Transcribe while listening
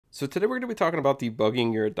So today we're going to be talking about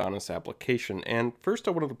debugging your Adonis application. And first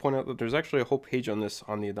I wanted to point out that there's actually a whole page on this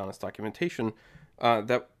on the Adonis documentation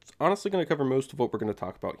that's honestly going to cover most of what we're going to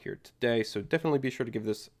talk about here today. So definitely be sure to give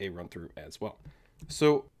this a run through as well.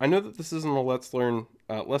 So I know that this isn't a Let's Learn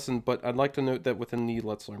lesson, but I'd like to note that within the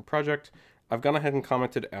Let's Learn project, I've gone ahead and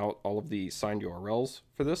commented out all of the signed URLs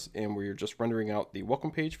for this, and we're just rendering out the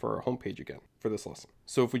welcome page for our home page again for this lesson.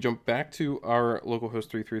 So if we jump back to our localhost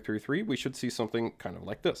 3333, we should see something kind of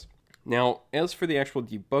like this. Now, as for the actual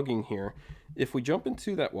debugging here, if we jump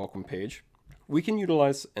into that welcome page, we can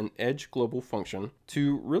utilize an Edge global function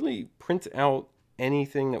to really print out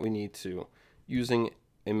anything that we need to using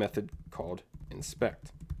a method called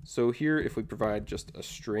inspect. So here, if we provide just a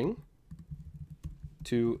string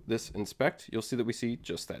to this inspect, you'll see that we see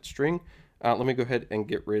just that string. Let me go ahead and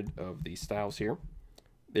get rid of the styles here.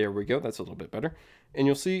 There we go, that's a little bit better. And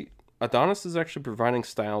you'll see Adonis is actually providing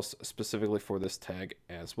styles specifically for this tag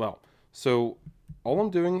as well. So all I'm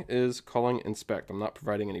doing is calling inspect. I'm not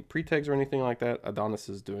providing any pre-tags or anything like that. Adonis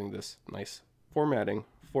is doing this nice formatting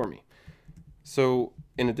for me. So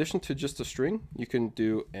in addition to just a string, you can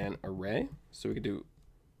do an array. So we could do,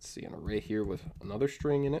 let's see, an array here with another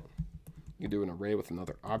string in it. You can do an array with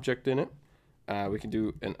another object in it. We can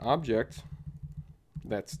do an object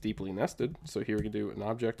that's deeply nested. So here we can do an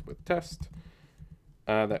object with test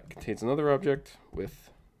that contains another object with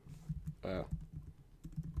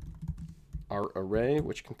our array,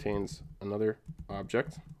 which contains another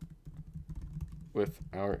object with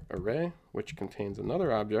our array, which contains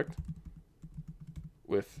another object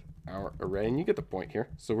with our array. And you get the point here.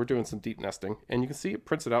 So we're doing some deep nesting, and you can see it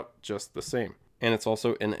prints it out just the same. And it's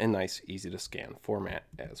also in a nice, easy to scan format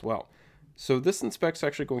as well. So this inspect's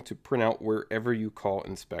actually going to print out wherever you call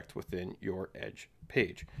inspect within your Edge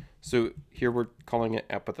page. So here we're calling it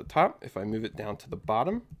up at the top. If I move it down to the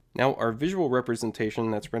bottom, now our visual representation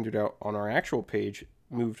that's rendered out on our actual page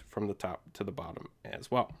moved from the top to the bottom as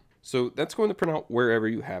well. So that's going to print out wherever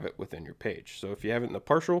you have it within your page. So if you have it in the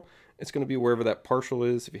partial, it's going to be wherever that partial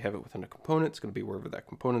is. If you have it within a component, it's going to be wherever that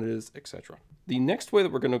component is, etc. The next way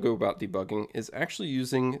that we're going to go about debugging is actually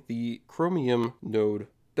using the Chromium Node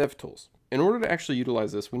Devtools. In order to actually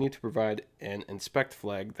utilize this, we need to provide an inspect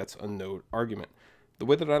flag that's a node argument. The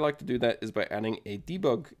way that I like to do that is by adding a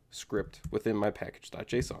debug script within my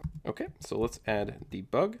package.json. Okay, so let's add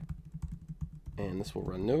debug, and this will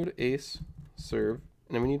run node ace serve.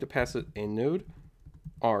 And then we need to pass it a node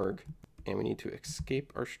arg, and we need to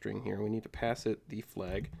escape our string here. We need to pass it the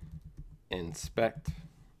flag inspect.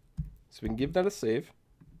 So we can give that a save,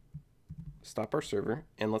 stop our server,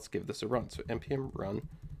 and let's give this a run. So npm run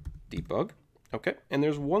debug. Okay, and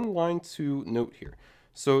there's one line to note here.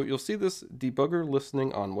 So you'll see this debugger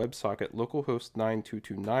listening on WebSocket localhost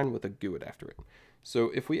 9229 with a GUID after it.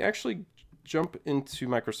 So if we actually jump into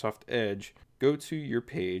Microsoft Edge, go to your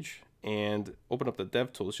page, and open up the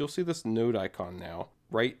DevTools, you'll see this node icon now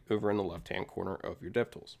right over in the left-hand corner of your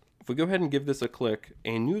DevTools. If we go ahead and give this a click,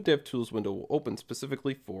 a new DevTools window will open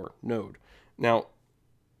specifically for Node. Now,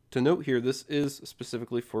 to note here, this is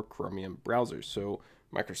specifically for Chromium browsers. So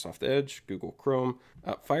Microsoft Edge, Google Chrome,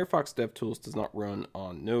 Firefox DevTools does not run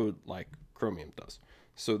on Node like Chromium does.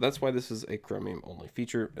 So that's why this is a Chromium only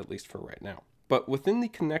feature, at least for right now. But within the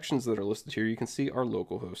connections that are listed here, you can see our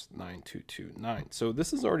localhost 9229. So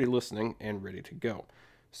this is already listening and ready to go.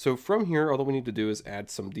 So from here, all that we need to do is add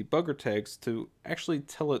some debugger tags to actually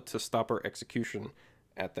tell it to stop our execution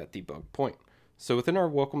at that debug point. So within our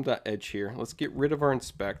welcome.edge here, let's get rid of our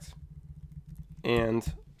inspect and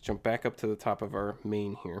jump back up to the top of our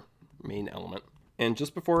main here, main element. And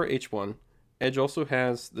just before our H1, Edge also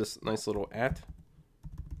has this nice little at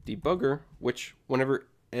debugger, which whenever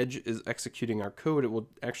Edge is executing our code, it will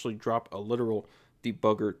actually drop a literal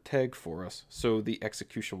debugger tag for us. So the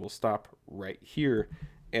execution will stop right here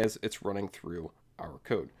as it's running through our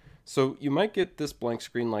code. So you might get this blank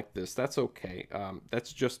screen like this. That's okay.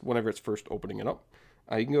 That's just whenever it's first opening it up.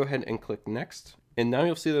 You can go ahead and click next. And now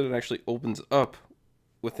you'll see that it actually opens up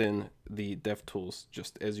within the DevTools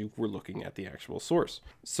just as you were looking at the actual source.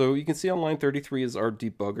 So you can see on line 33 is our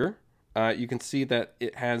debugger. You can see that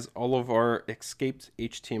it has all of our escaped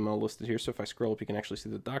HTML listed here. So if I scroll up, you can actually see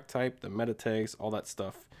the doc type, the meta tags, all that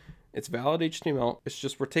stuff. It's valid HTML. It's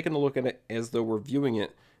just we're taking a look at it as though we're viewing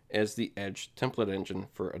it as the Edge template engine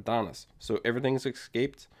for Adonis. So everything's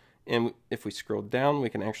escaped. And if we scroll down, we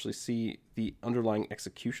can actually see the underlying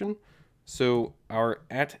execution. So our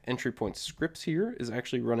at entry points scripts here is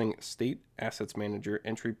actually running state assets manager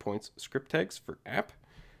entry points script tags for app.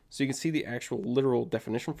 So you can see the actual literal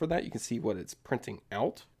definition for that. You can see what it's printing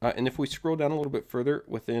out. And if we scroll down a little bit further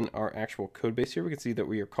within our actual code base here, we can see that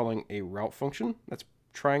we are calling a route function that's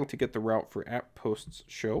trying to get the route for app posts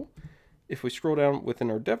show. If we scroll down within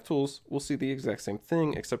our DevTools, we'll see the exact same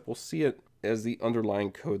thing, except we'll see it as the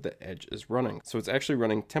underlying code that Edge is running. So it's actually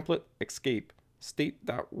running template escape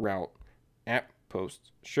state.route app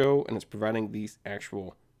posts show, and it's providing these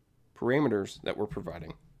actual parameters that we're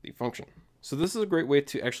providing the function. So this is a great way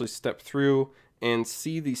to actually step through and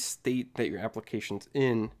see the state that your application's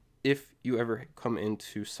in if you ever come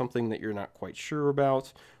into something that you're not quite sure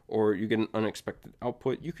about, or you get an unexpected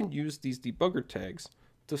output. You can use these debugger tags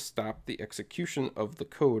to stop the execution of the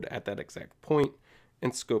code at that exact point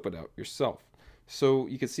and scope it out yourself. So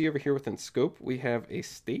you can see over here within scope, we have a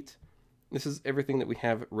state. This is everything that we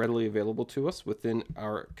have readily available to us within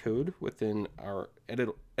our code, within our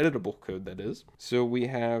editable code, that is. So we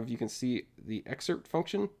have, you can see the excerpt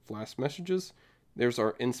function, flash messages. There's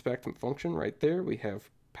our inspect function right there. We have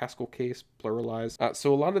Pascal case, pluralize.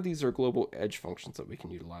 So a lot of these are global edge functions that we can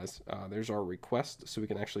utilize. There's our request, so we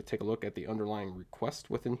can actually take a look at the underlying request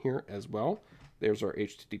within here as well. There's our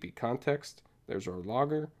HTTP context. There's our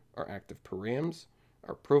logger, our active params,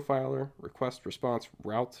 our profiler, request, response,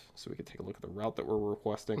 route. So we can take a look at the route that we're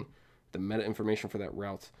requesting, the meta information for that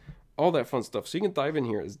route, all that fun stuff. So you can dive in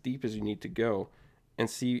here as deep as you need to go and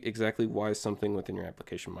see exactly why something within your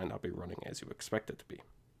application might not be running as you expect it to be.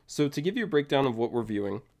 So to give you a breakdown of what we're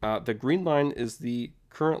viewing, the green line is the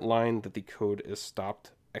current line that the code is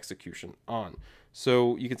stopped execution on.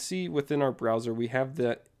 So you can see within our browser, we have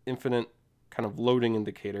that infinite kind of loading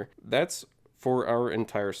indicator. That's for our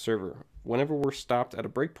entire server. Whenever we're stopped at a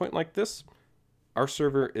breakpoint like this, our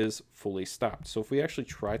server is fully stopped. So if we actually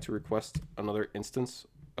try to request another instance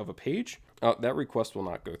of a page, that request will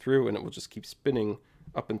not go through, and it will just keep spinning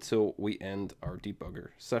up until we end our debugger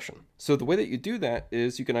session. So the way that you do that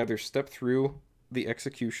is you can either step through the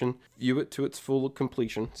execution, view it to its full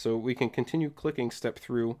completion. So we can continue clicking step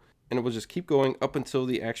through, and it will just keep going up until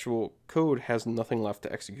the actual code has nothing left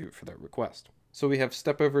to execute for that request. So we have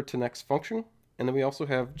step over to next function, and then we also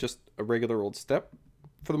have just a regular old step.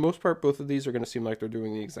 For the most part, both of these are going to seem like they're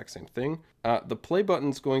doing the exact same thing. The play button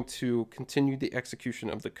is going to continue the execution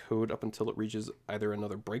of the code up until it reaches either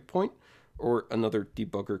another breakpoint or another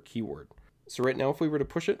debugger keyword. So right now, if we were to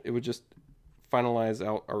push it, it would just finalize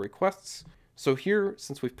out our requests. So here,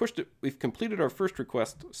 since we've pushed it, we've completed our first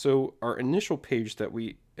request. So our initial page that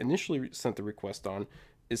we initially sent the request on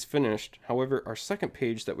is finished. However, our second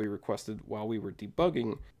page that we requested while we were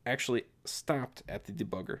debugging actually stopped at the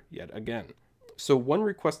debugger yet again. So one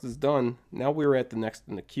request is done, now we're at the next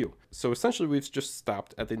in the queue. So essentially we've just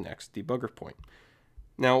stopped at the next debugger point.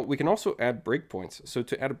 Now we can also add breakpoints. So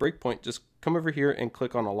to add a breakpoint, just come over here and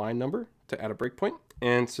click on a line number to add a breakpoint.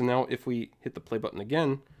 And so now if we hit the play button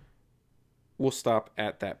again, we'll stop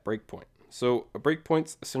at that breakpoint. So a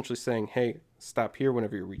breakpoint's essentially saying, hey, stop here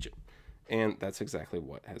whenever you reach it. And that's exactly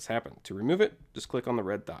what has happened. To remove it, just click on the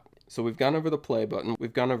red dot. So we've gone over the play button,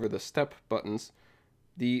 we've gone over the step buttons.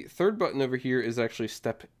 The third button over here is actually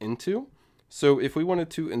step into. So if we wanted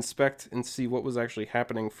to inspect and see what was actually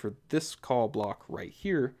happening for this call block right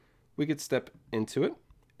here, we could step into it,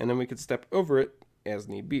 and then we could step over it as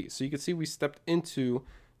need be. So you can see we stepped into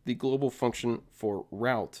the global function for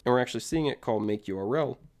route, and we're actually seeing it call make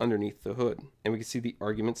URL underneath the hood. And we can see the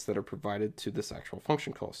arguments that are provided to this actual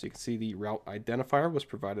function call. So you can see the route identifier was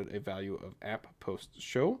provided a value of app post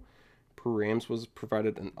show. Params was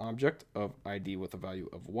provided an object of ID with a value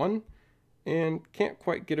of 1, and can't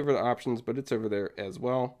quite get over the options, but it's over there as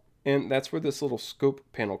well. And that's where this little scope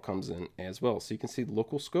panel comes in as well. So you can see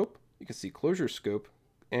local scope, you can see closure scope,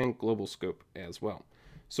 and global scope as well.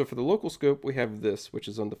 So for the local scope, we have this, which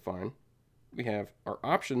is undefined. We have our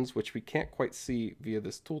options, which we can't quite see via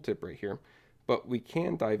this tooltip right here, but we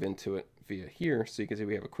can dive into it via here. So you can see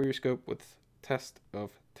we have a query scope with test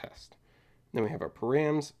of test. Then we have our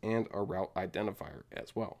params and our route identifier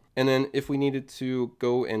as well. And then if we needed to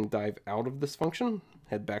go and dive out of this function,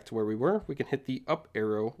 head back to where we were, we can hit the up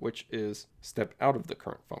arrow, which is step out of the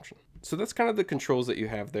current function. So that's kind of the controls that you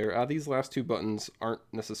have there. These last two buttons aren't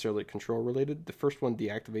necessarily control related. The first one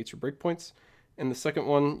deactivates your breakpoints, and the second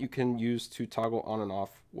one you can use to toggle on and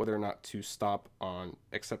off whether or not to stop on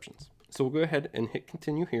exceptions. So we'll go ahead and hit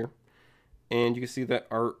continue here. And you can see that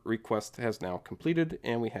our request has now completed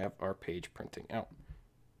and we have our page printing out.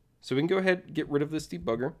 So we can go ahead and get rid of this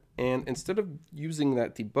debugger. And instead of using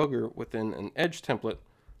that debugger within an Edge template,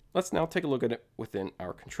 let's now take a look at it within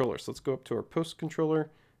our controller. So let's go up to our post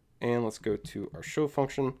controller and let's go to our show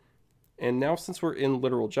function. And now since we're in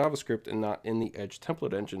literal JavaScript and not in the Edge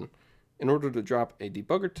template engine, in order to drop a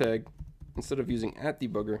debugger tag, instead of using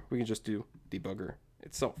 @debugger, we can just do debugger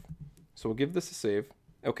itself. So we'll give this a save.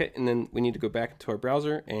 Okay, and then we need to go back into our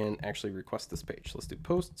browser and actually request this page. Let's do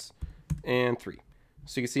posts and 3.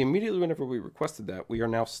 So you can see immediately whenever we requested that, we are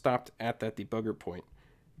now stopped at that debugger point.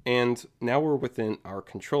 And now we're within our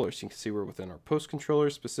controller. So you can see we're within our post controller,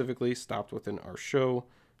 specifically stopped within our show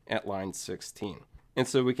at line 16. And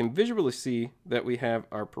so we can visually see that we have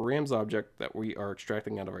our params object that we are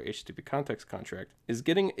extracting out of our HTTP context contract is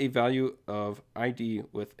getting a value of ID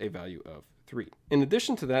with a value of 3. In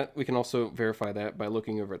addition to that, we can also verify that by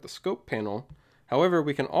looking over at the scope panel. However,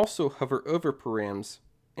 we can also hover over params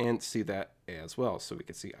and see that as well. So we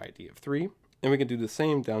can see ID of 3. And we can do the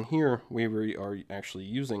same down here where we are actually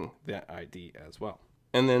using that ID as well.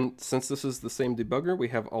 And then since this is the same debugger, we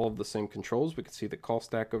have all of the same controls. We can see the call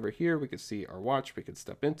stack over here. We can see our watch. We can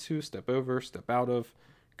step into, step over, step out of,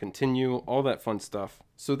 continue, all that fun stuff.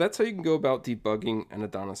 So that's how you can go about debugging an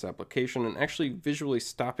Adonis application and actually visually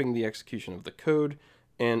stopping the execution of the code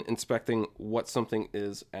and inspecting what something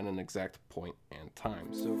is at an exact point and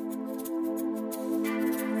time. So